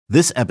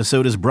This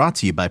episode is brought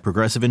to you by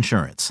Progressive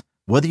Insurance.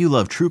 Whether you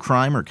love true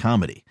crime or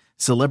comedy,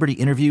 celebrity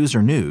interviews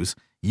or news,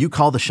 you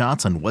call the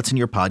shots on what's in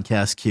your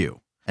podcast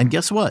queue. And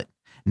guess what?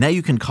 Now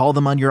you can call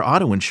them on your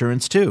auto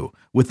insurance too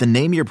with the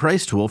Name Your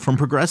Price tool from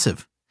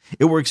Progressive.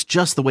 It works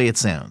just the way it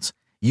sounds.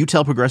 You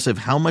tell Progressive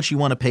how much you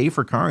want to pay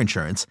for car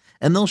insurance,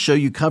 and they'll show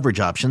you coverage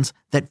options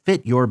that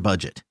fit your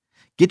budget.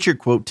 Get your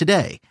quote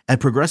today at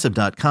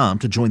Progressive.com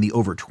to join the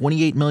over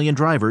 28 million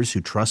drivers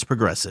who trust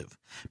Progressive.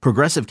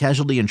 Progressive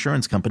Casualty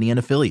Insurance Company and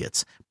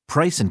Affiliates.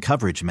 Price and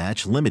coverage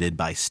match limited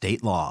by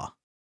state law.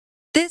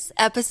 This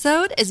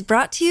episode is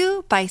brought to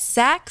you by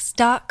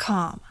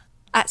Sax.com.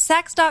 At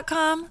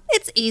Sax.com,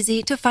 it's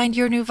easy to find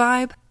your new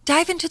vibe.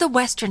 Dive into the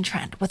Western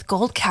trend with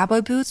gold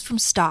cowboy boots from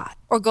Stott,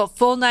 or go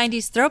full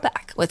 90s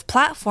throwback with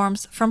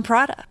platforms from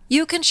Prada.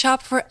 You can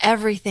shop for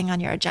everything on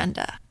your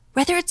agenda,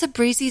 whether it's a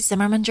breezy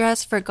Zimmermann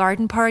dress for a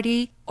garden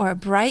party or a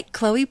bright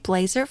Chloe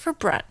blazer for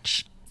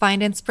brunch.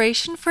 Find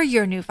inspiration for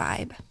your new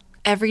vibe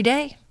every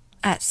day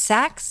at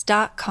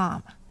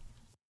Sax.com.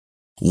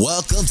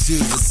 Welcome to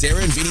the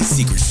Sarah and Vinny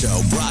Secret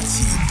Show, brought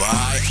to you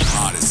by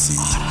Odyssey.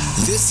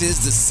 This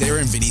is the Sarah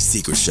and Vinny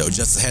Secret Show.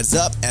 Just a heads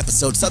up,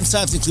 episodes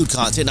sometimes include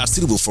content not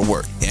suitable for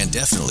work and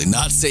definitely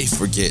not safe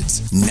for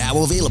kids.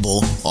 Now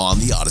available on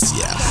the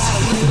Odyssey app.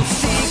 Got a little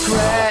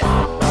secret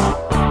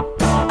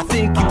I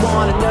think you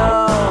want to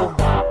know.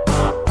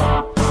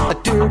 A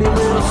dirty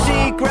little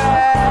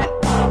secret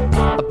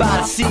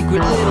about a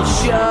secret little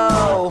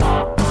show.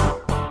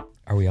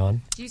 Are we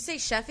on? Do you say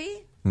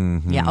Sheffy?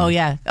 Mm-hmm. Yeah. Oh,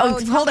 yeah. Oh,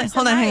 hold on.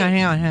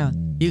 Hang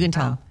on. You can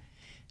tell him.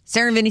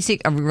 Sarah and Vinny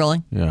Secret. Are we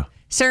rolling? Yeah.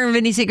 Sarah and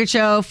Vinny Secret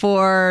Show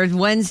for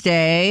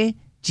Wednesday,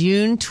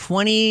 June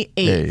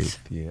 28th.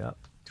 Yeah.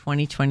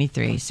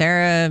 2023.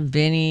 Sarah,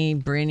 Vinny,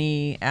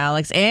 Brinny,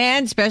 Alex,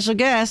 and special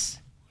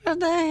guest. What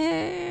the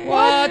hell?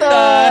 What the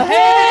hell?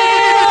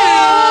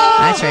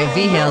 That's right.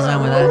 V-Hale's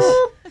on with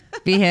us.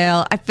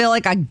 V-Hale, I feel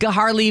like I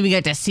hardly even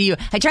get to see you.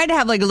 I tried to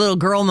have like a little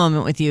girl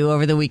moment with you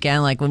over the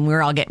weekend, like when we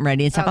were all getting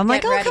ready and stuff. I'm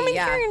like, come in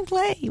here and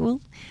play.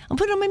 Well, I'm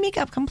putting on my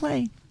makeup. Come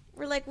play.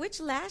 We're like, which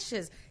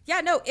lashes?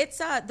 Yeah, no,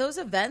 it's those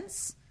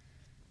events.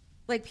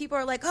 Like people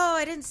are like, oh,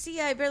 I didn't see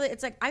you.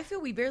 It's like, I feel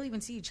we barely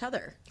even see each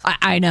other.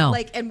 I know.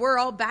 Like, and we're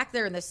all back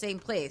there in the same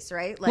place,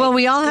 right? Like, well,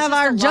 we all have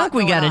our junk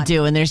we got to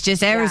do. And there's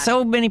just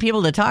so many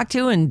people to talk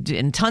to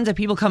and tons of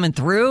people coming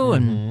through.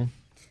 And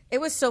it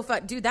was so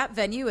fun. Dude, that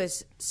venue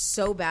is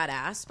so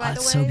badass, by the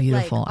way. It's so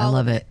beautiful. Like, I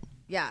love it.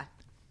 Yeah,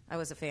 I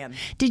was a fan.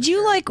 Did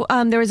you like,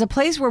 there was a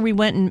place where we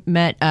went and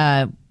met,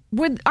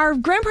 with our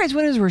grand prize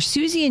winners were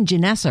Susie and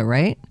Janessa,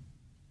 right?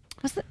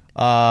 What's that?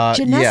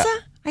 Janessa? Yeah.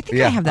 I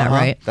think I have that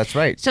right. That's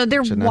right. So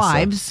they're Janessa.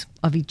 wives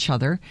of each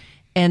other.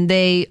 And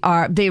they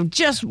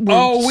just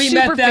were we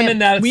met them in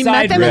that we side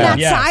met them room. in that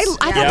Yes. side.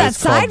 I thought that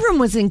side room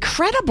was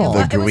incredible. The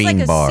It was like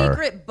green a bar.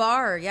 secret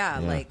bar. Yeah.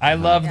 Like I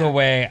love the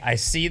way I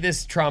see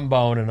this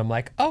trombone and I'm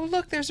like, oh,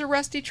 look, there's a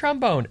rusty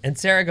trombone. And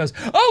Sarah goes,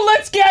 oh,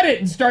 let's get it,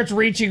 and starts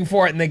reaching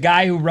for it. And the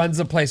guy who runs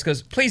the place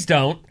goes, please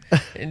don't.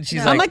 And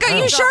she's I'm like, are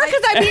you sure?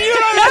 Because I mean, you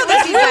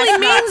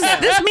don't know.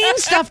 This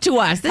means stuff to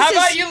us. How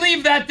about you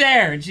leave that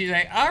there? And she's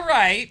like, all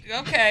right,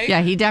 okay.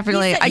 Yeah, he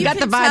definitely. I got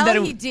the vibe tell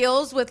that he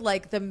deals with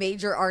like the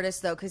major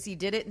artists though, because he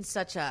did it in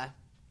such a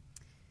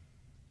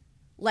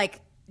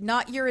like,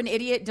 not you're an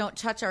idiot, don't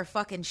touch our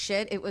fucking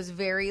shit. It was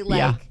very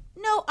like,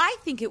 no, I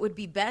think it would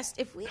be best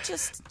if we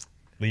just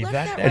leave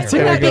that there. there.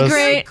 Sarah That'd be goes,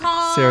 great.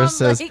 Calm, Sarah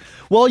says, like,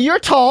 well, you're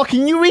tall.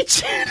 Can you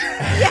reach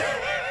it?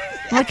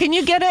 Like, can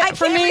you get it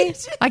for can't me?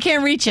 reach it. I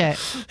can't reach it.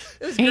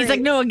 And he's like,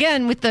 no,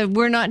 again,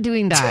 we're not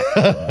doing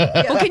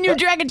that. Well, can you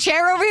drag a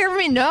chair over here for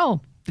me?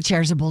 No. The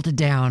chairs are bolted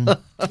down.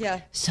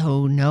 yeah.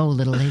 So no,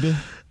 little lady.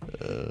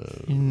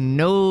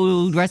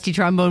 No rusty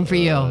trombone for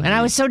you. And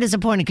I was so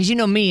disappointed because you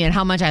know me and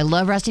how much I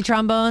love rusty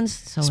trombones.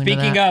 So into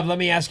Speaking that. of, let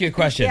me ask you a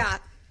question. Yeah.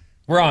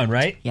 We're on,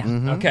 right? Yeah.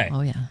 Okay.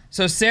 Oh, yeah.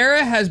 So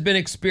Sarah has been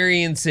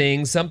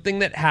experiencing something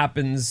that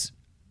happens.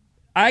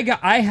 I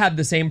had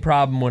the same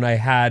problem when I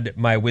had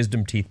my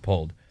wisdom teeth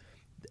pulled.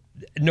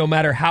 No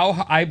matter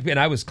how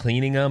I was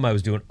cleaning them, I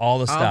was doing all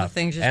the stuff, the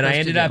things you're and I supposed to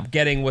ended do. up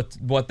getting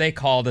what they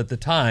called at the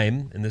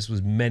time, and this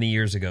was many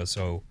years ago,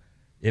 so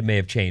it may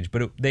have changed,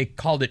 but they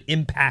called it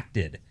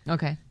impacted.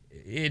 Okay.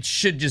 It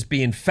should just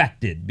be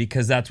infected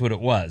because that's what it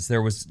was.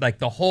 There was like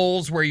the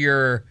holes where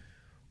your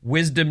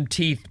wisdom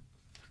teeth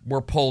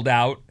were pulled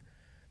out.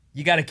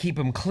 You got to keep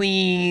them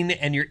clean,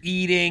 and you're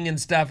eating and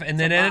stuff, and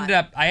then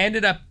I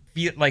ended up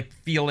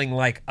feeling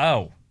like,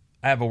 oh,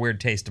 I have a weird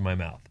taste in my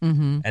mouth.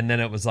 Mm-hmm. And then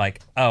it was like,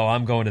 oh,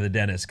 I'm going to the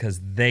dentist because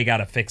they got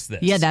to fix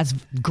this. Yeah, that's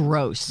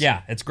gross.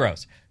 Yeah, it's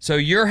gross. So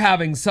you're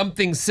having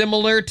something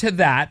similar to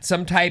that,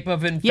 some type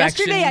of infection.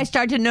 Yesterday, I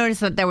started to notice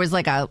that there was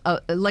like a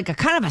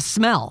kind of a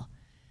smell.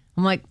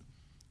 I'm like,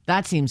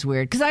 that seems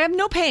weird because I have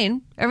no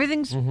pain.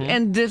 Everything's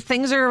and the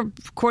things are,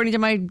 according to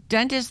my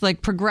dentist,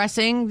 like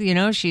progressing. You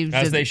know,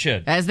 As they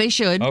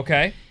should.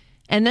 Okay.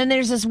 And then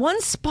there's this one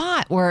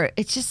spot where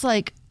it's just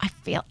like I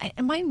feel.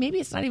 Maybe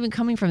it's not even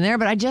coming from there,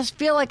 but I just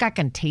feel like I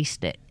can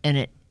taste it,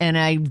 and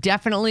I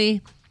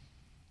definitely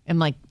am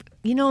like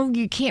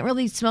you can't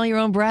really smell your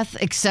own breath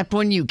except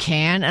when you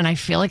can, and I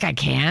feel like I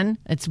can.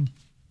 It's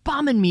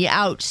bumming me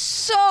out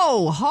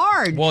so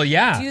hard. Well,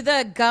 yeah. Do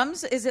the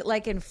gums, is it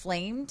like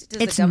inflamed?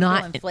 Does It's the gum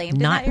not feel inflamed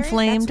not in that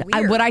inflamed. Area? That's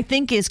weird. What I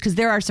think is because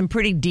there are some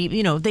pretty deep,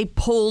 they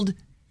pulled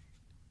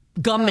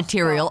gum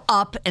material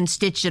up and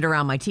stitched it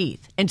around my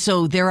teeth. And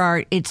so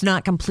it's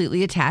not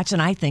completely attached,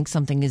 and I think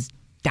something is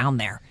down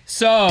there.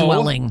 So,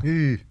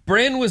 dwelling.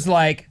 Bryn was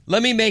like,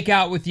 let me make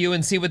out with you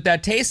and see what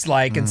that tastes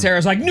like. And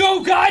Sarah's like,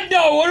 no, God, no.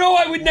 Oh, no,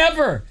 I would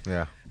never.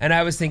 Yeah. And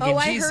I was thinking, Oh,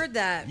 I geez, heard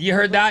that. You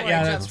heard that? before I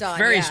Yeah, that's jumped on,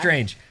 very yeah.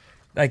 strange.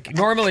 Like,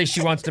 normally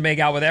she wants to make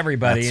out with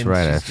everybody. That's and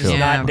right, I she's just feel-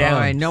 not down.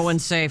 Boy, no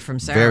one's safe from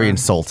Sarah. Very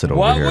insulted over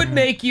What here. would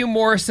make you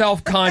more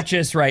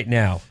self-conscious right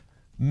now?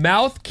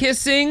 Mouth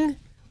kissing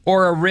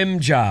or a rim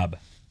job?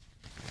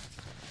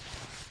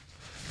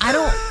 I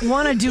don't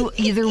want to do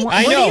either one.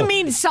 I What know. do you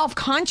mean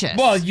self-conscious?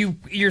 Well,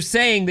 you're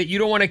saying that you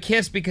don't want to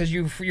kiss because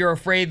you're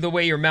afraid the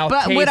way your mouth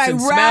but tastes would I and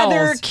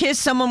rather smells, kiss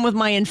someone with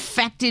my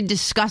infected,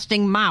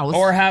 disgusting mouth?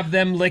 or have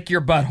them lick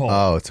your butthole.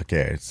 Oh, it's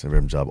okay. It's a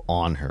rim job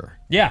on her,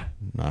 Yeah.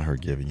 not her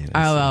giving it.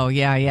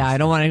 yeah. I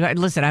don't want to.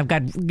 Listen, I've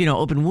got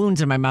open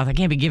wounds in my mouth. I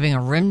can't be giving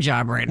a rim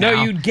job right No,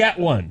 now. you'd get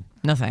one.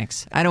 No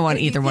thanks. I don't want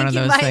If you either one of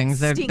think you those might things.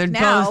 They're stink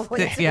now, both.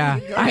 wait till Yeah,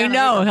 you go I down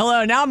know. with a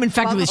Hello. Now I'm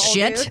infected with butthole,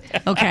 shit.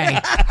 dude. Okay,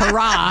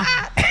 hurrah!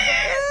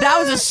 That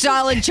was a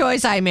solid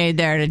choice I made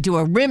there to do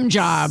a rim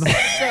job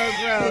So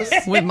gross.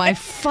 with my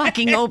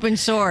fucking open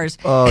sores.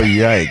 Oh,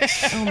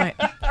 yikes. Oh my!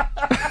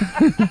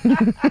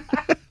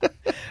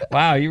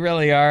 Wow, you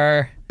really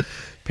are.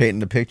 Painting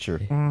the picture.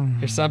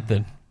 You're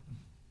something.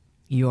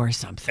 You're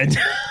something.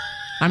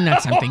 I'm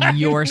not something.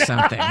 You're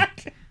something.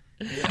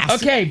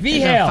 Okay, There's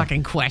V-Hale. no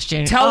fucking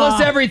question. Tell us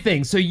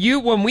everything. So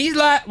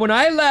when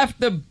I left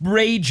the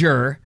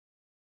Rager,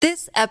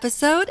 This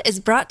episode is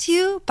brought to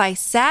you by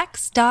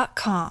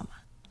Sax.com.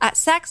 At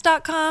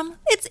Sax.com,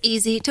 it's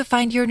easy to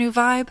find your new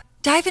vibe.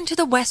 Dive into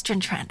the Western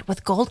trend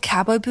with gold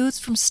cowboy boots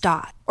from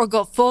Stott, or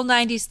go full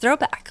 90s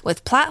throwback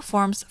with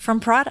platforms from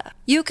Prada.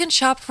 You can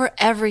shop for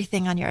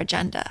everything on your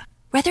agenda,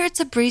 whether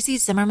it's a breezy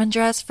Zimmermann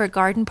dress for a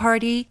garden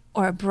party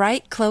or a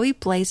bright Chloe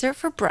blazer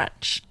for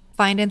brunch.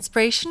 Find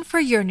inspiration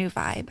for your new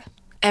vibe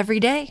every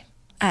day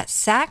at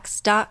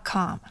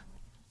Sax.com.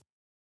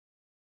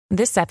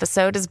 This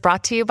episode is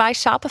brought to you by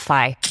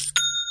Shopify.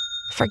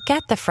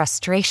 Forget the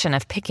frustration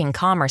of picking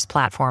commerce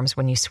platforms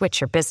when you switch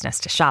your business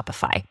to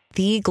Shopify,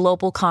 the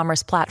global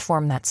commerce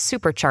platform that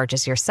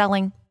supercharges your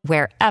selling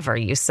wherever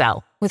you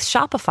sell. With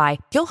Shopify,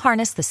 you'll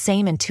harness the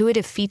same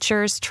intuitive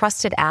features,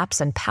 trusted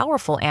apps, and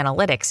powerful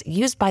analytics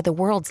used by the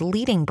world's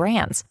leading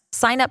brands.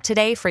 Sign up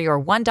today for your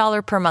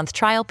 $1 per month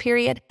trial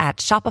period at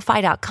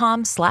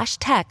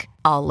shopify.com/tech,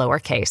 all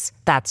lowercase.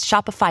 That's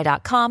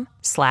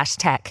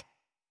shopify.com/tech.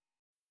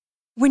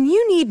 When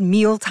you need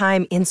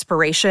mealtime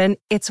inspiration,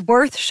 it's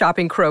worth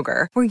shopping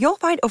Kroger, where you'll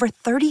find over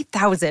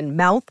 30,000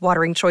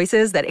 mouth-watering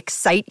choices that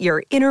excite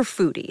your inner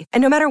foodie.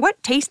 And no matter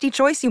what tasty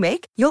choice you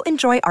make, you'll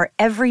enjoy our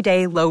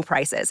everyday low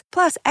prices,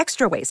 plus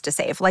extra ways to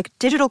save, like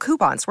digital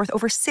coupons worth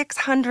over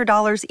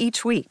 $600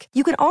 each week.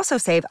 You can also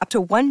save up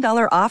to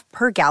 $1 off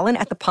per gallon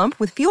at the pump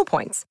with fuel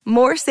points.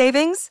 More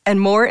savings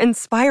and more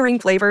inspiring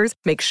flavors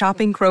make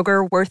shopping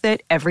Kroger worth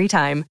it every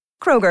time.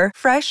 Kroger,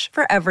 fresh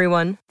for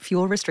everyone.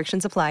 Fuel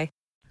restrictions apply.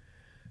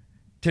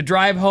 to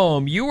drive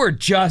home, you were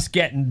just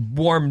getting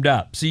warmed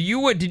up. So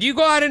did you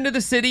go out into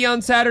the city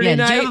on Saturday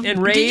night and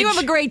rage? Did you have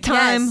a great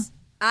time? Yes.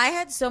 I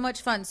had so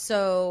much fun.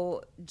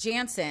 So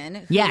Jansen,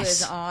 who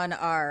is on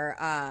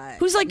our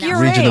who's like now-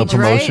 your Regional age,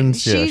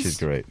 promotions. right? Yeah, she's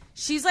great.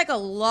 She's like a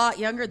lot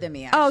younger than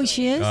me. Actually. Oh,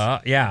 she is. Yeah.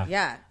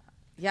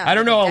 Yeah. I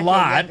don't know a decade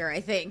lot, younger,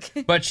 I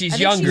think. but she's I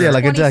think younger. Yeah,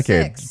 like a 26.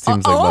 decade.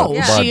 Seems Oh,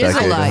 like about she a is a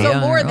decade. lot huh? So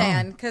younger. more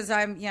than, because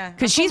I'm,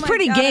 Because she's oh my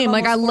pretty God, game. I'm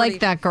Like I almost like 40.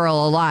 that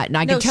girl a lot, and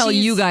I No, can tell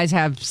you she's guys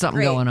have something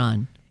great. going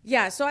on.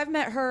 Yeah, so I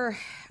met her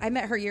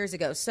years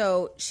ago.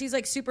 So she's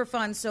like super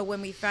fun. So when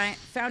we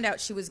found out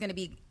she was going to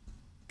be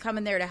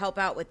coming there to help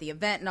out with the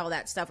event and all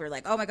that stuff, we were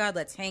like, oh my God,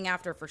 let's hang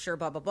after for sure,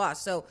 blah, blah, blah.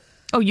 So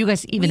You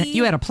guys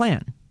you had a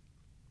plan.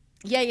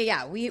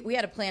 Yeah. We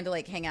had a plan to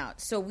like hang out.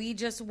 So we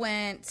just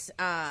went,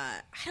 I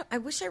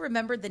wish I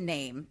remembered the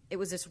name. It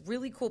was this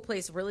really cool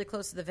place, really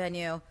close to the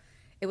venue.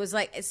 It was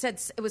like,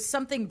 it was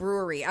something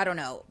brewery. I don't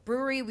know.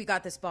 Brewery, we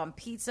got this bomb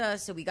pizza.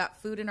 So we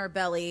got food in our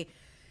belly.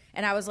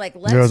 And I was like,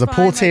 let's There was a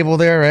pool find, table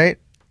there, right?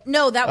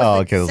 No, that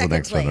was okay, that was the second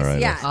next place. one, all right.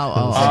 Yeah.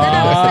 Oh. So then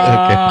I was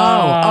like,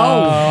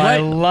 I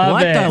love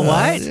what it. the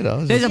what? You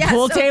know, There's a Yeah,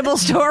 pool so- table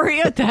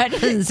story? That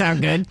doesn't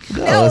sound good.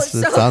 No, it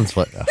so- sounds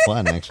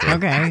fun, actually.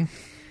 Okay.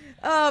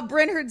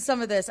 Bryn heard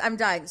some of this. I'm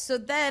dying. So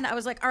then I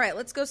was like, all right,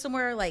 let's go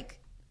somewhere like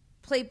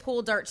play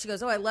pool darts. She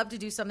goes, oh, I love to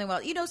do something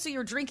so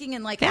you're drinking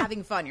and like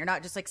having fun. You're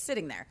not just like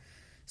sitting there.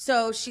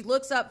 So she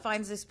looks up,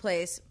 finds this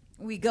place.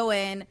 We go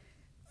in,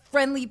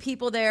 friendly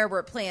people there.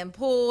 We're playing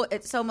pool.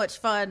 It's so much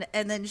fun.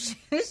 And then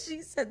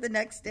she said the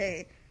next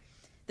day,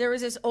 there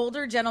was this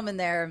older gentleman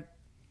there.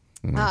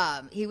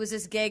 He was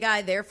this gay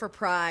guy there for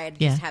Pride,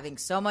 just having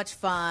so much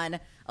fun,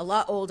 a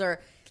lot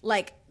older.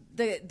 Like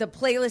the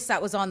playlist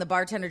that was on, the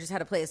bartender just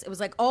had a playlist. It was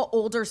like all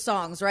older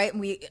songs, right? And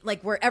we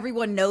like where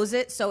everyone knows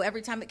it. So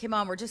every time it came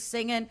on, we're just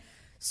singing.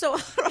 So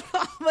I don't know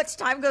how much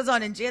time goes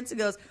on, and Jansen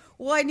goes,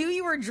 well, I knew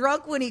you were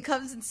drunk when he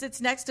comes and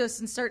sits next to us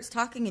and starts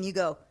talking, and you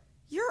go,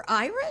 you're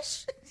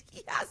Irish?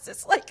 He has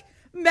this like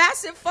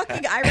massive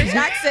fucking Irish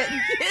accent.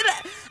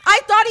 I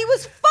thought he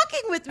was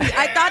fucking with me.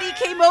 I thought he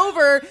came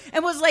over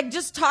and was like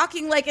just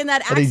talking like in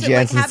that accent.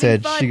 Jansen like,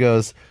 said, fun. She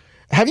goes,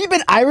 have you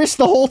been Irish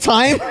the whole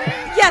time?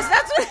 Yes,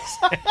 that's what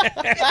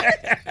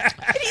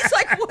and he's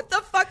like, what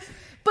the fuck?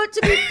 But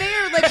to be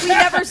fair, like we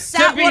never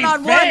sat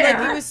one-on-one.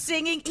 Like he was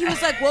singing. He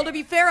was like, well, to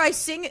be fair, I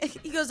sing.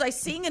 He goes, I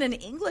sing in an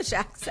English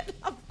accent.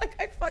 I'm like,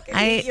 I fucking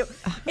hate you.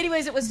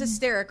 Anyways, it was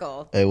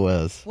hysterical. It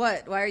was.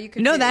 What? Why are you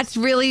confused? No, that's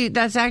really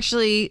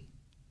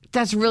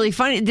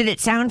funny. Did it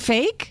sound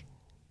fake?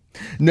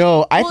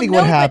 No, I think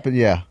what happened.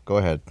 Yeah, go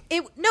ahead.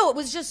 It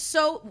was just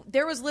so.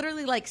 There was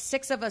literally like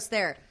 6 of us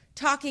there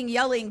talking,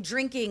 yelling,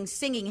 drinking,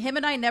 singing. Him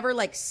and I never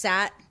like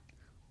sat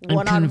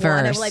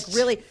one-on-one. And like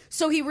really.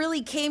 So he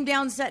really came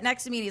down, sat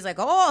next to me, and he's like,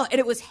 oh, and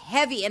it was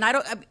heavy. And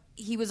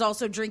he was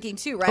also drinking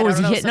too, right? Oh, was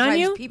he hitting on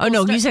you? Oh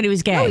no, you said he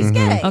was gay. No, he's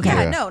gay. Okay.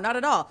 Yeah, no, not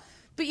at all.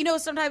 But you know,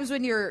 sometimes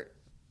when you're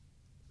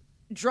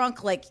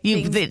drunk, like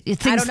things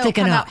I don't know,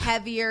 come out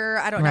heavier.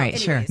 I don't know.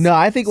 Anyways. Sure. No,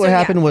 I think what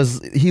happened was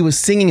he was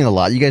singing a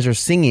lot. You guys are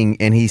singing,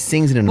 and he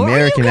sings in an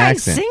American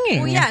accent.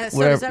 Singing? Well, yeah,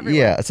 so does everyone.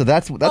 Yeah, so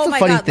that's a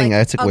funny thing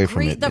I took away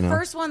from it. The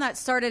first one that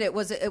started it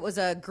was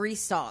a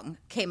Grease song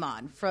came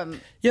on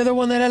from You're the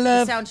one that I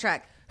love. The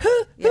soundtrack.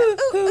 Yeah.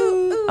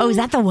 Oh, is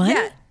that the one?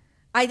 Yeah.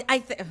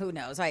 Who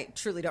knows? I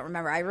truly don't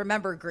remember. I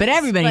remember Grease. But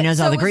everybody knows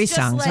all the Grease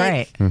songs, like,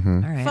 right?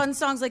 Mm-hmm. All right. Fun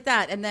songs like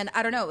that. And then,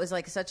 I don't know, it was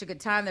like such a good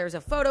time. There was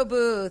a photo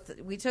booth.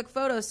 We took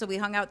photos, so we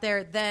hung out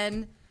there.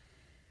 Then,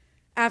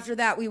 after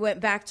that, we went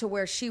back to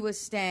where she was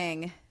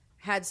staying,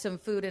 had some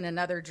food and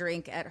another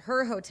drink at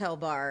her hotel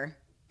bar.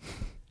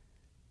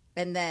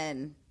 And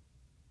then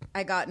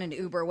I got in an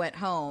Uber, went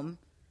home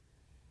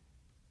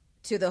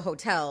to the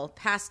hotel,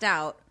 passed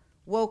out,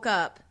 woke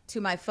up to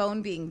my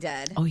phone being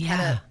dead. Oh,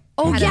 yeah.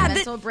 Had a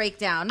mental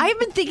breakdown. I've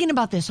been thinking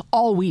about this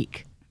all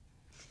week.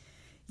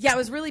 Yeah, it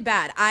was really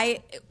bad.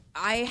 I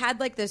had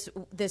like this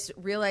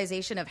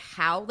realization of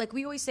how, like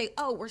we always say,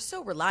 oh, we're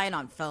so reliant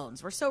on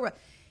phones.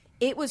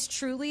 It was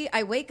truly,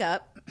 I wake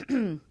up.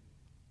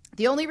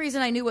 The only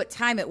reason I knew what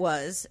time it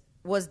was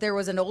there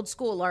was an old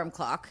school alarm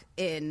clock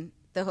in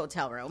the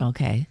hotel room.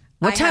 Okay.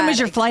 What time was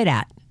your flight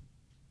at?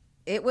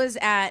 It was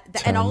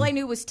at, and all I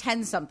knew was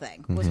 10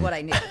 something was what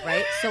I knew,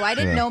 right? So I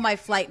didn't know my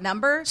flight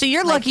number. So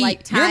you're lucky.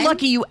 You're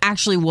lucky you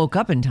actually woke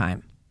up in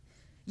time.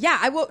 Yeah,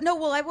 I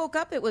woke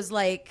up. It was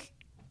like,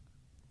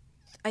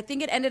 I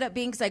think it ended up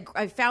being because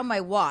I found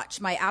my watch,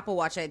 my Apple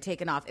Watch I had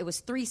taken off. It was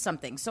 3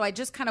 something. So I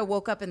just kind of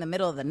woke up in the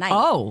middle of the night.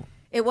 Oh,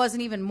 it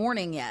wasn't even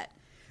morning yet,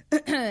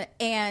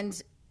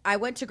 and I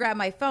went to grab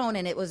my phone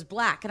and it was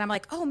black. And I'm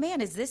like, oh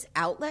man, is this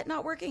outlet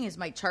not working? Is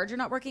my charger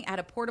not working? I had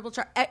a portable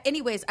charger.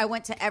 Anyways, I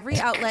went to every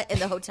outlet in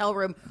the hotel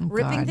room,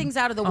 ripping things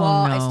out of the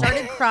wall. No. I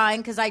started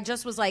crying because I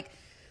just was like,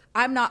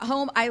 I'm not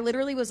home. I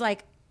literally was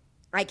like,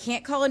 I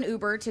can't call an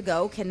Uber to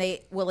go.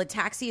 Will a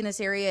taxi in this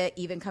area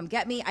even come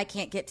get me? I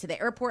can't get to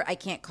the airport. I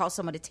can't call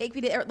someone to take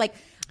me to the airport. Like,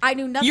 I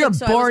knew nothing. Your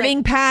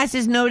boarding pass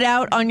is no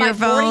doubt on your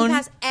phone. My boarding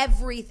pass,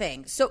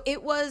 everything. So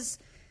it was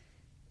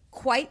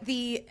quite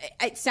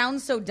it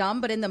sounds so dumb,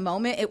 but in the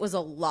moment it was a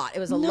lot. It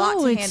was a lot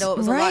to handle. It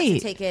was a lot to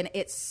take in.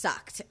 It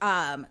sucked.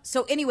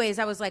 So anyways,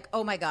 I was like,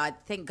 oh my God,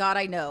 thank God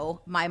I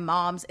know my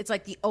mom's. It's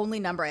like the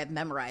only number I have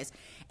memorized.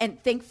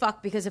 And thank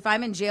fuck, because if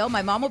I'm in jail,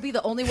 my mom will be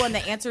the only one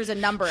that answers a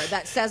number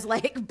that says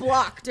like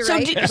blocked,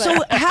 right?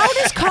 So how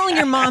does calling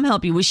your mom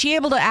help you? Was she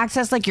able to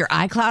access like your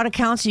iCloud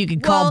account so you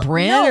could call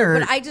Bryn? No,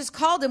 but I just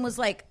called and was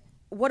like,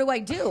 what do I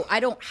do? I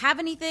don't have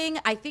anything.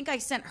 I think I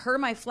sent her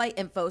my flight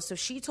info, so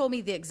she told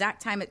me the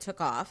exact time it took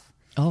off.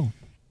 Oh.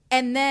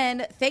 And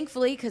then,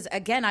 thankfully, because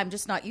again, I'm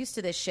just not used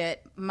to this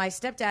shit, my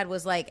stepdad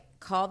was like,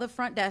 call the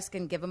front desk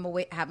and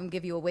have him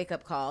give you a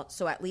wake-up call,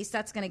 so at least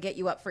that's going to get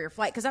you up for your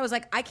flight. Because I was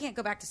like, I can't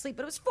go back to sleep.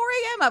 But it was 4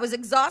 a.m. I was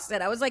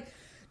exhausted. I was like,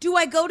 do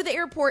I go to the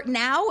airport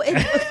now and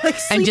like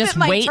sleep and just at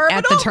my wait terminal?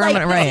 at the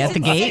terminal, like, right, at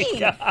the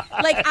gate?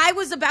 Like, I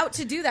was about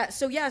to do that.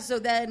 So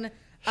then...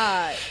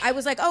 I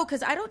was like, oh,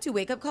 because I don't do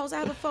wake-up calls. I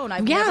have a phone.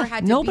 I've never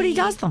had to nobody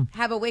does them.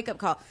 Have a wake-up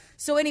call.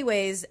 So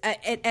anyways,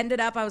 it ended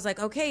up, I was like,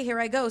 okay, here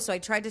I go. So I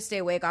tried to stay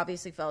awake,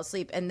 obviously fell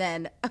asleep. And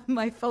then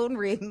my phone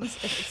rings.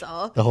 It's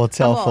all, the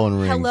hotel phone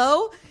rings.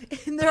 Hello?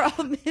 And they're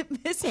all,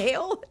 Miss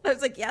Hale? I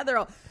was like, yeah, they're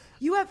all,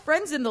 you have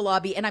friends in the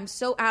lobby. And I'm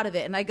so out of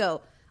it. And I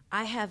go,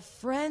 I have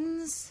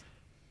friends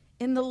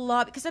in the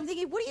lobby, because I'm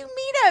thinking, what do you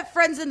mean I have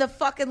friends in the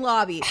fucking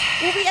lobby?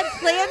 Well, we had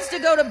plans to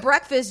go to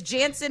breakfast,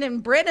 Jansen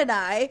and Bryn and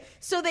I,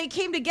 so they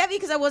came to get me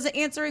because I wasn't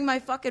answering my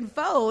fucking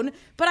phone,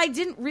 but I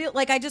didn't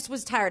I just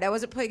was tired. I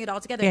wasn't putting it all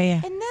together. Yeah.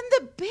 And then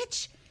the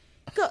bitch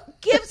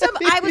gives them,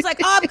 I was like,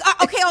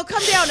 okay, I'll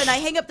come down, and I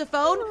hang up the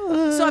phone,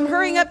 so I'm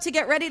hurrying up to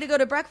get ready to go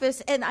to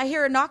breakfast, and I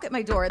hear a knock at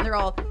my door, and they're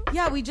all,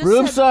 yeah, we just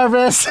room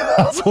service.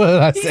 That's what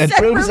I said.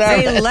 Room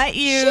service. They let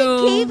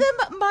you. She gave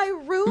him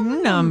my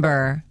room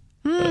number.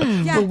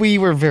 But we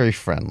were very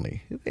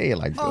friendly. They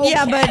like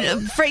Yeah, but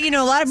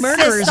a lot of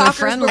murderers are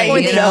friendly.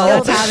 before they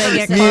That's how they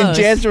get Me and close.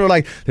 Jansen were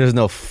like, there's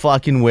no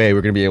fucking way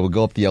we're going to be able to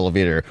go up the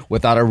elevator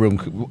without a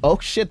room. Oh,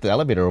 shit, the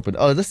elevator opened.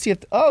 Oh, let's see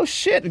if... Oh,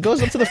 shit, it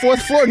goes up to the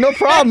 4th floor. No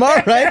problem. All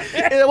right.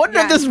 And I wonder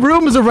if this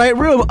room is the right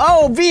room.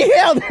 Oh,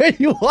 V-Hale, there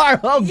you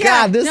are. Oh,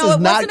 God, this is not...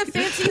 No, it wasn't a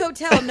fancy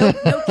hotel. No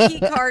key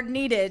card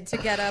needed to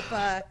get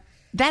up...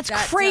 That's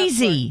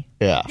crazy.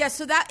 Yeah. Yeah,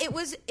 so that it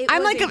was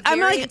I'm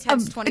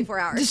intense 24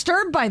 hours.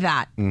 Disturbed by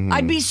that.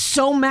 I'd be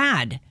so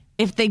mad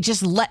if they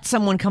just let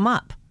someone come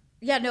up.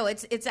 Yeah, no,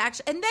 it's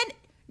actually, and then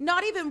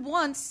not even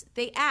once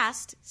they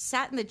asked,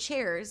 sat in the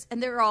chairs,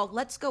 and they were all,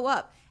 let's go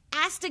up.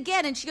 Asked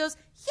again, and she goes,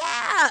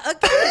 yeah,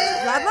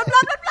 again, blah, blah, blah,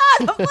 blah,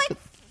 blah. I'm like,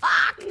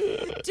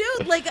 fuck.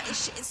 Dude, like,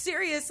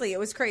 seriously, it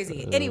was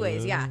crazy.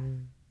 Anyways, yeah.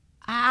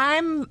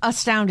 I'm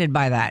astounded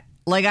by that.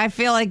 Like, I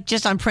feel like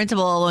just on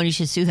principle alone, you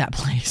should sue that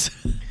place.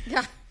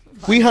 Yeah.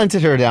 We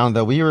hunted her down,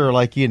 though. We were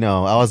like, I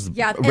was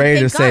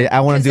ready to say,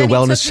 I want to do a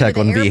wellness check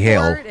on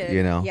V-Hale,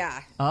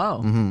 Yeah.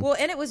 Oh. Well,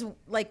 and it was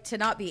like to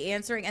not be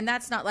answering, and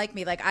that's not like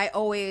me. Like, I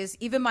always,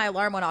 even my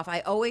alarm went off,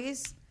 I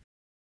always...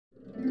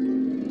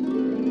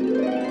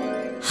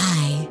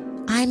 Hi,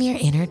 I'm your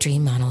inner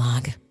dream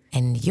monologue,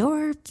 and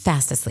you're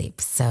fast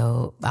asleep,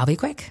 so I'll be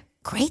quick.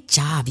 Great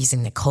job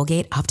using the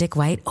Colgate Optic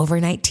White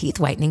Overnight Teeth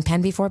Whitening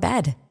Pen before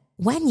bed.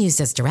 When used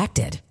as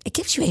directed, it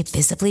gives you a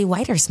visibly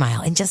whiter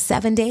smile in just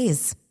 7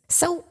 days.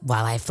 So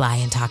while I fly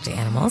and talk to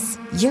animals,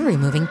 you're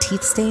removing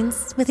teeth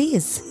stains with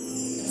ease.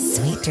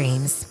 Sweet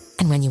dreams.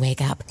 And when you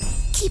wake up,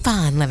 keep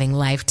on living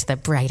life to the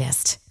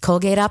brightest.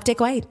 Colgate Optic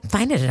White.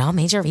 Find it at all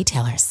major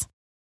retailers.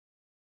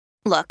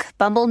 Look,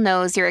 Bumble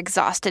knows you're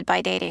exhausted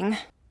by dating.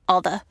 All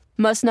the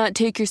must not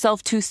take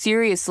yourself too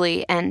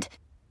seriously and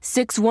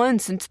 6'1"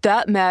 since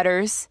that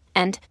matters.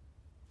 And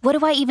what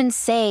do I even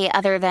say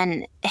other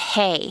than,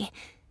 hey?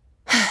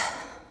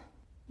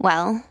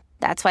 Well,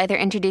 that's why they're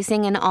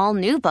introducing an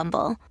all-new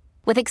Bumble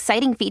with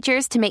exciting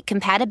features to make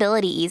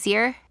compatibility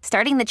easier,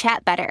 starting the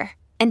chat better,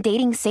 and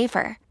dating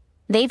safer.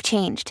 They've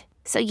changed,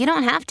 so you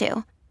don't have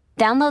to.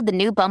 Download the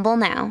new Bumble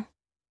now.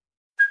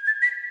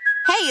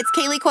 Hey, it's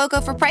Kaylee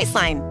Cuoco for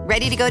Priceline.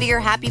 Ready to go to your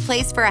happy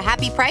place for a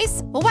happy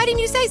price? Well, why didn't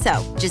you say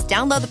so? Just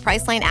download the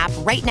Priceline app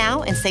right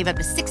now and save up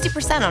to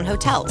 60% on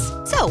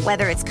hotels. So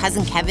whether it's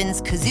Cousin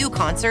Kevin's Kazoo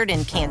Concert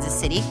in Kansas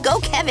City, go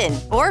Kevin,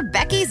 or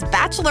Becky's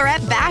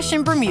Bachelorette Bash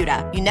in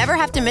Bermuda, you never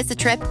have to miss a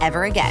trip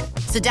ever again.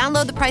 So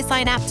download the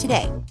Priceline app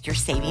today. Your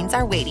savings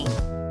are waiting.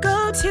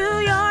 Go to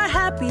your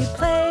happy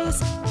place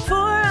for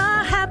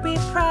a happy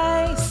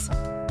price.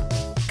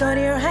 Go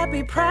to your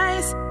happy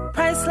price,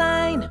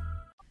 Priceline.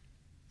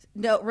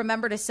 No,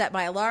 remember to set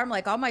my alarm,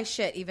 like all my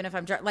shit, even if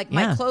I'm like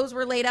my clothes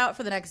were laid out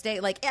for the next day.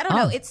 Like, I don't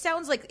know. It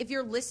sounds like if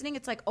you're listening,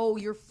 it's like, oh,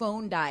 your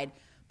phone died.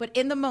 But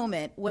in the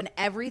moment when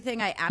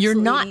everything I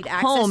absolutely need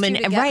access home to and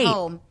get right.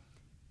 home,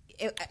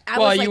 I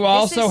well, was like, you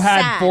also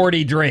had sad.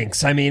 40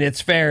 drinks. I mean,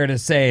 it's fair to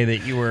say that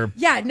you were...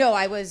 Yeah, no,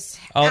 I was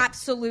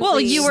absolutely... Well,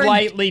 you were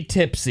slightly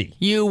tipsy.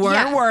 You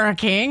weren't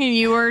working, and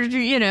you were,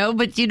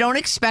 but you don't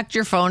expect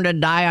your phone to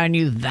die on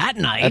you that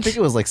night. I think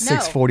it was like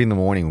 6:40 in the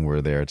morning when we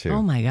were there, too.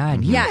 Oh, my God.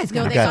 Mm-hmm. You guys I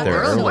got there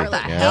early. What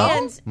the Yeah.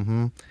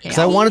 hell? Because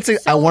I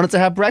wanted to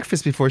have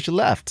breakfast before she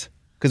left.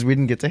 Because we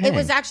didn't get to hang. It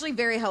was actually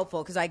very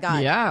helpful because I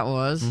got it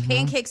was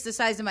pancakes the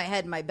size of my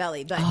head and my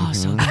belly. But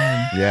so good.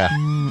 Yeah.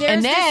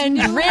 And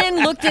then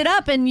Rin looked it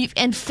up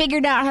and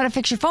figured out how to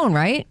fix your phone,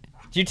 right?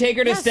 Did you take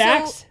her to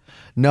Stacks?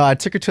 No, I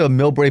took her to a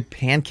Millbrae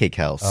Pancake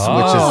House, which is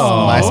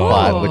my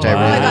spot, which I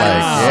really like.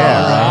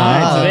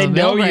 Yeah. So they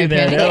know you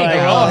there. They're like,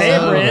 oh, hey,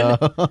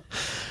 Rin.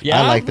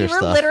 Yeah, I like their we were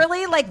stuff.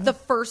 literally like the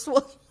first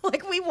one.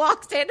 Like we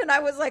walked in and I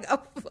was like,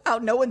 oh,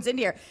 no one's in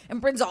here.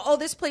 And Bryn's all,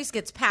 this place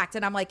gets packed.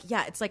 And I'm like,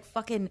 yeah, it's like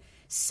fucking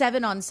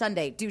 7 on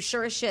Sunday. Dude,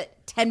 sure as shit,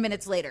 10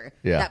 minutes later,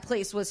 that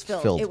place was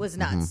filled. It was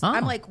nuts. Mm-hmm.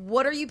 I'm like,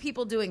 what are you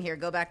people doing here?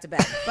 Go back to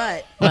bed.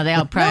 But well, they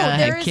all probably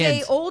there had is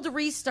kids. a old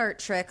restart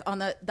trick on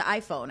the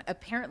iPhone.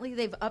 Apparently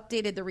they've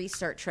updated the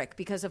restart trick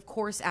because of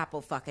course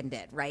Apple fucking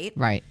did, right?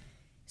 Right.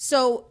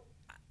 So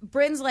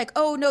Bryn's like,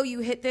 oh, no, you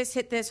hit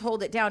this,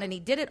 hold it down. And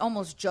he did it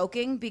almost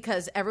joking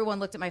because everyone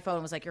looked at my phone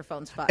and was like, your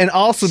phone's fucked. And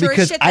also Sure as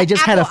because shit, I the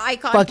just had a Apple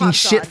icon fucking pops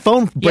shit on.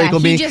 phone break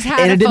on he me, just had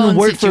and a it didn't phone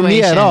work for me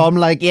at situation. all. I'm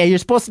like, yeah, you're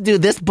supposed to do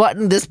this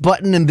button,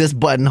 and this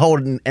button,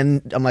 hold it.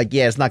 And I'm like,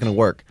 yeah, it's not going to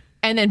work.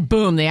 And then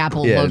boom, the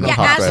Apple Yeah, logo. no Yeah,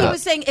 Popped as right he up.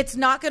 was saying it's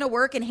not going to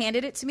work and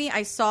handed it to me,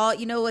 I saw,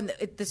 when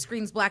the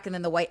screen's black and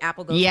then the white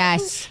Apple goes.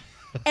 Yes.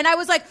 And I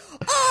was like,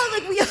 oh,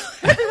 like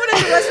everyone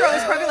in the restaurant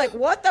was probably like,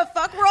 what the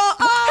fuck? We're all,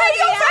 hey,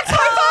 yo, fix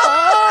my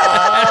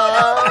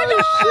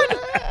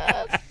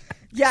phone.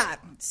 Yeah,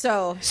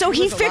 so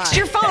he fixed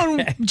your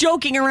phone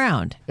joking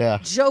around. Yeah.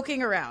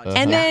 Joking around.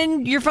 And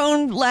then your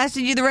phone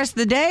lasted you the rest of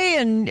the day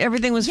and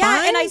everything was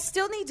fine? Yeah, and I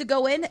still need to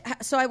go in.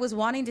 So I was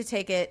wanting to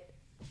take it.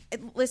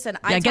 Listen,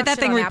 I get that shit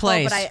thing on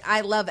replaced. Apple, but I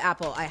love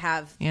Apple. I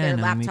have their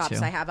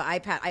laptops. I have an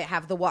iPad. I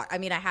have the watch. I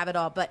mean, I have it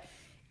all. But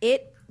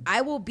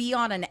I will be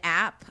on an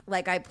app.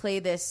 Like I play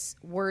this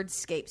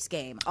Wordscapes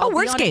game. I'll be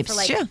on it Wordscapes. for,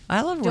 like, Yeah,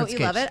 I love Wordscapes. Don't you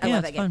love it? I Yeah,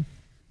 love it's that game. fun.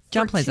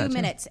 John plays 2 that too.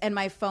 minutes, and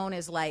my phone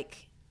is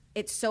like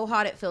it's so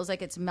hot it feels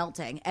like it's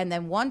melting. And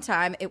then one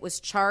time it was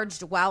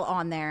charged while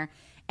on there,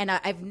 and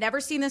I've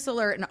never seen this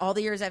alert in all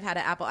the years I've had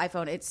an Apple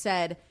iPhone. It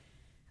said,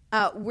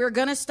 we're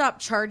going to stop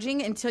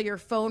charging until your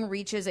phone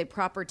reaches a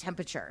proper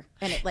temperature.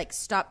 And it like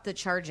stopped the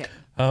charging.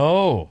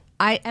 Oh.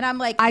 I'm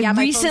like, I my phone's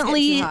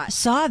recently getting too hot.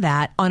 saw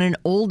that on an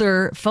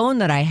older phone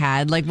that I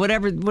had, like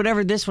whatever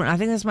this one. I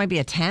think this might be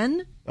a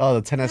 10. Oh,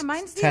 the 10S,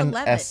 mine's the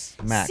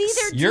 10S Max. See,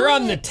 they're You're doing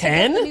on the it to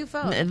 10? get the new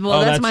phone. Well, Oh,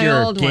 that's that's my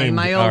your old game- one.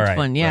 My old all right,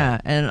 one,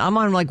 yeah. And I'm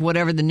on like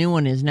whatever the new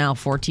one is now,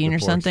 14 or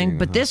something.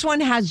 But this one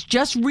has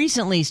just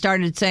recently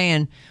started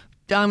saying,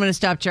 I'm going to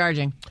stop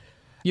charging.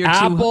 You're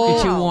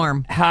too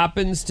warm.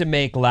 Happens to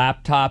make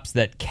laptops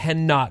that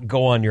cannot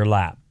go on your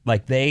lap.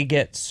 Like they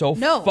get so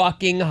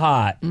fucking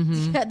hot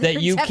Yeah,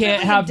 that you they're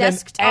can't definitely have them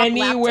desktop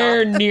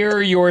anywhere laptop.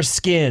 near your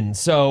skin.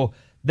 So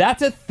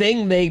that's a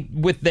thing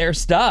with their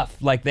stuff.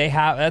 Like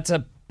that's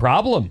a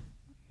problem.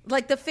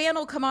 Like the fan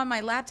will come on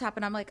my laptop,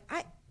 and I'm like,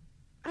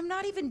 I'm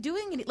not even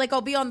doing any. Like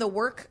I'll be on the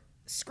work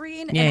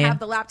screen and have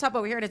the laptop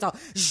over here, and it's all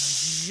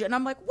zh, and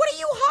I'm like, what are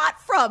you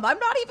hot from? I'm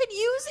not even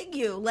using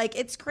you. Like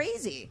it's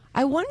crazy.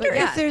 I wonder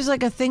if there's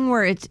like a thing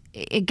where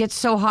it gets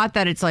so hot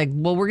that it's like,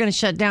 well, we're going to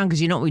shut down because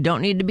you know what we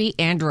don't need to be?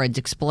 Android's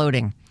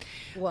exploding.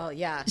 Well,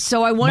 yeah.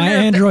 So I wonder My if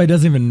Android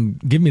doesn't even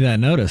give me that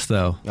notice,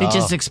 though. it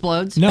just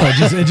explodes. No, it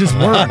just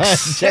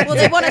works. Well,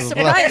 they want to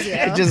surprise you.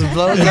 It just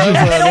blows They up.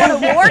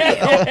 don't want to warn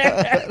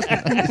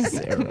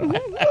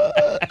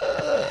you.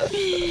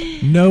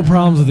 No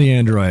problems with the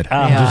Android.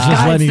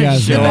 Just letting you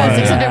guys know.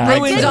 Except it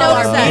ruins all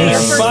our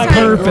It's pictures.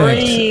 Perfect.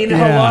 Green.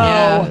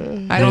 Yeah. Hello.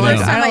 I don't like.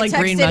 First I time don't I like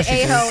green texted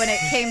messages. Aho and it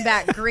came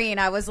back green,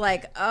 I was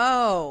like,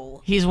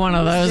 oh. He's one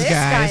of those This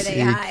guys. guy they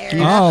hired.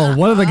 Oh,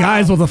 one of the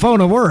guys with the phone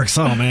that works.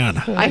 Oh, man.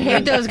 I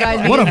hate those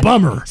guys. What a because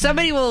bummer.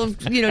 Somebody will,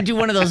 do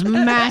one of those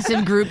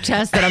massive group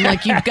tests that I'm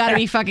like, you've got to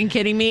be fucking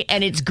kidding me,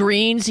 and it's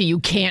green, so you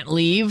can't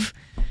leave.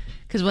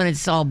 Because when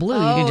it's all blue, you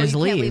can just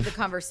Can't leave leave. the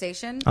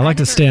conversation. I like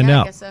to never- stand yeah, I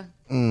out. guess so.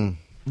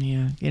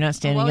 Yeah, you're not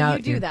standing Well, out.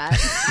 you do You're- that.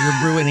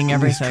 You're ruining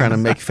everything. He's trying to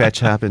make fetch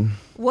happen.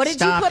 What did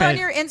Stop you put on it.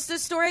 your Insta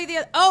story?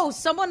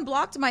 Someone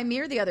blocked my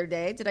mirror the other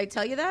day. Did I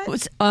tell you that?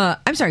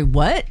 I'm sorry,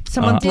 what?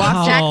 Someone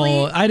blocked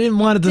exactly- I didn't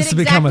want this to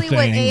become a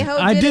exactly thing. what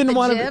Aho I did didn't at the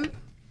want gym. to.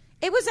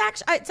 It was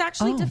actually, it's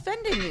actually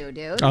defending you,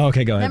 dude. Oh,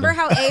 okay, go ahead. Remember then.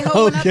 how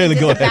Aho went up and did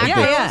go the ahead. back Yeah,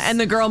 rows yeah. And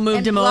the girl moved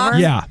and him blocked- over?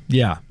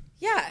 Yeah.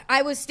 Yeah,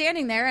 I was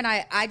standing there and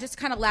I just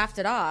kind of laughed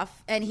it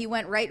off, and he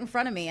went right in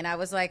front of me, and I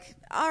was like,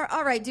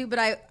 all right, dude, but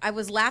I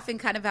was laughing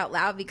kind of out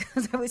loud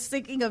because I was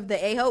thinking of the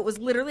Aho. It was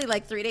literally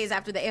like 3 days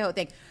after the Aho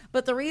thing.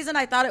 But the reason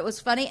I thought it was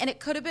funny, and it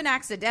could have been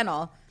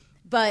accidental,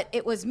 but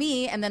it was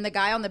me and then the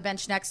guy on the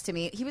bench next to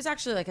me. He was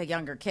actually like a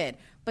younger kid,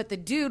 but the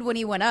dude, when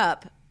he went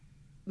up,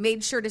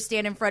 made sure to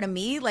stand in front of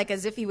me, like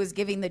as if he was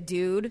giving the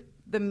dude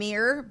the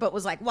mirror, but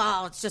was like,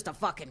 wow, it's just a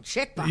fucking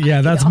chick behind Yeah,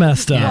 you, that's know?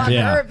 messed up, On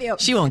yeah. her view.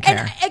 She won't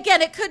care. And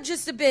again, it could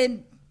just have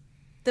been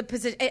the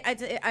position.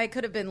 I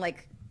could have been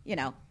like,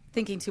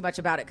 thinking too much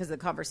about it because of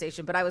the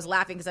conversation, but I was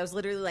laughing because I was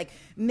literally like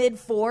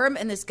mid-form,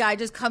 and this guy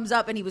just comes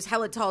up and he was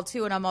hella tall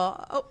too, and I'm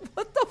all, oh,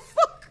 what the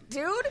fuck,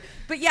 dude?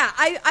 But yeah,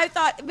 I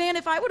thought, man,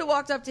 if I would have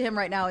walked up to him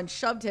right now and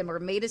shoved him or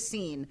made a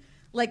scene,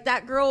 like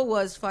that girl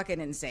was fucking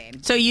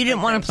insane. So you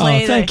didn't want to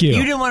play. thank you.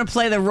 You didn't want to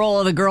play the role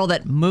of the girl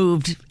that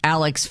moved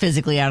Alex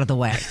physically out of the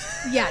way.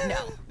 Yeah,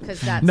 no,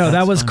 because that's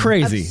That was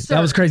crazy. absurd.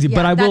 That was crazy. Yeah,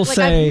 but I will I've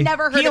say,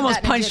 never heard He of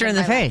almost that punched her in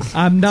the my life. face.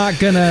 I'm not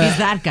gonna. He's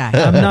that guy.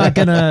 I'm not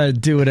gonna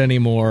do it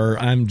anymore.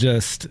 I'm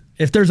just.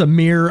 If there's a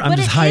mirror, I'm But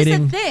just it hiding.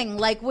 is a thing.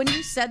 Like when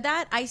you said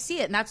that, I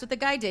see it, and that's what the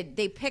guy did.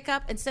 They pick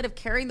up, instead of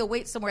carrying the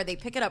weight somewhere, they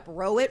pick it up,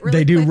 row it really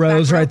They do quick,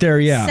 rows back row, right there,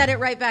 yeah. set it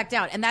right back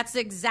down, and that's the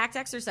exact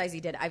exercise he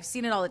did. I've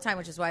seen it all the time,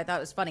 which is why I thought it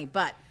was funny.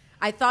 But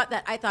I thought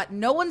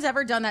no one's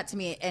ever done that to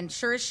me, and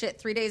sure as shit,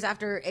 3 days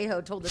after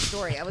Aho told the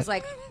story, I was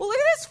like, well, look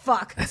at this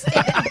fuck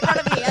standing in front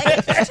of me.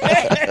 Like,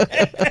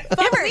 shit.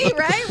 Fuck me,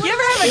 right? You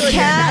ever have a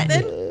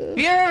cat?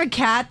 You ever have a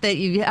cat that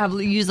you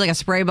use like a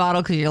spray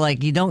bottle because you're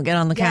like, you don't get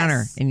on the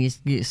counter and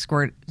you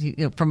squirt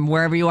from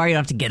wherever you are. You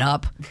don't have to get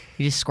up.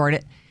 You just squirt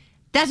it.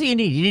 That's what you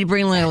need. You need to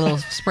bring like a little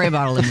spray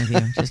bottle in with you.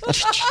 Just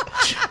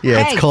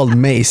Yeah, Hey, it's called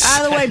mace.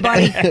 out of the way,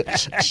 buddy.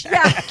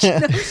 Yeah,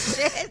 no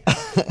shit.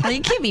 Well,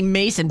 you can't be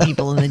macing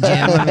people in the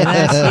gym. I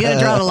mean, you got to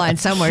draw the line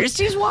somewhere. Just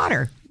use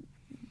water.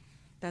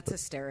 That's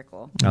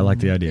hysterical. I like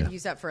the idea.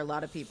 Use that for a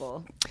lot of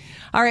people.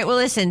 All right. Well,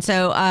 listen.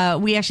 So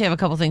we actually have a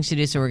couple things to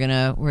do. So we're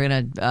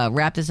gonna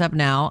wrap this up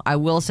now. I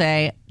will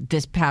say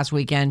this past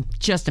weekend,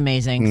 just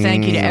amazing.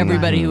 Thank you to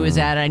everybody who was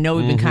at it. I know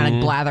we've been kind of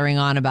blathering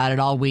on about it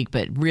all week,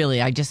 but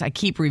really, I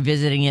keep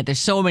revisiting it. There's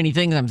so many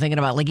things I'm thinking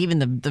about, like even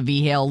the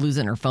VHale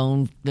losing her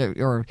phone,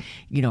 or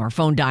her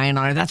phone dying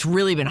on her. That's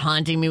really been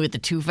haunting me with the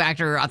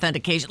 2-factor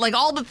authentication. Like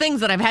all the things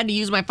that I've had to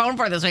use my phone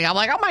for this week. I'm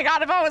like, oh my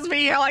god, if I was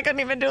VHale, I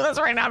couldn't even do this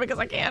right now because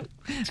I can't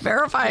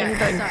verify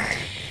anything.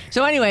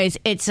 So anyways,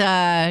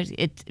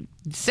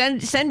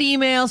 send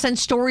email, send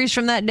stories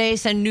from that day,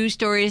 send news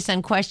stories,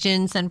 send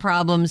questions, send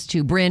problems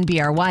to Bryn,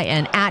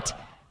 BRYN, at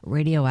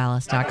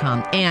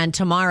radioalice.com. And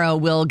tomorrow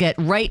we'll get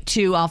right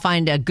to, I'll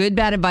find a good,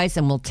 bad advice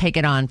and we'll take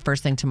it on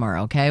first thing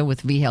tomorrow, okay?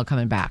 With VHale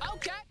coming back.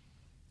 Okay.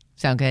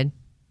 Sound good?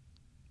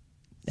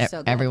 So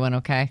good. Everyone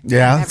okay?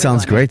 Yeah,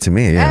 sounds great to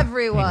me. Yeah.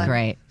 Everyone.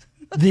 Great.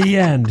 The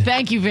end.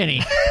 Thank you,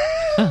 Vinny.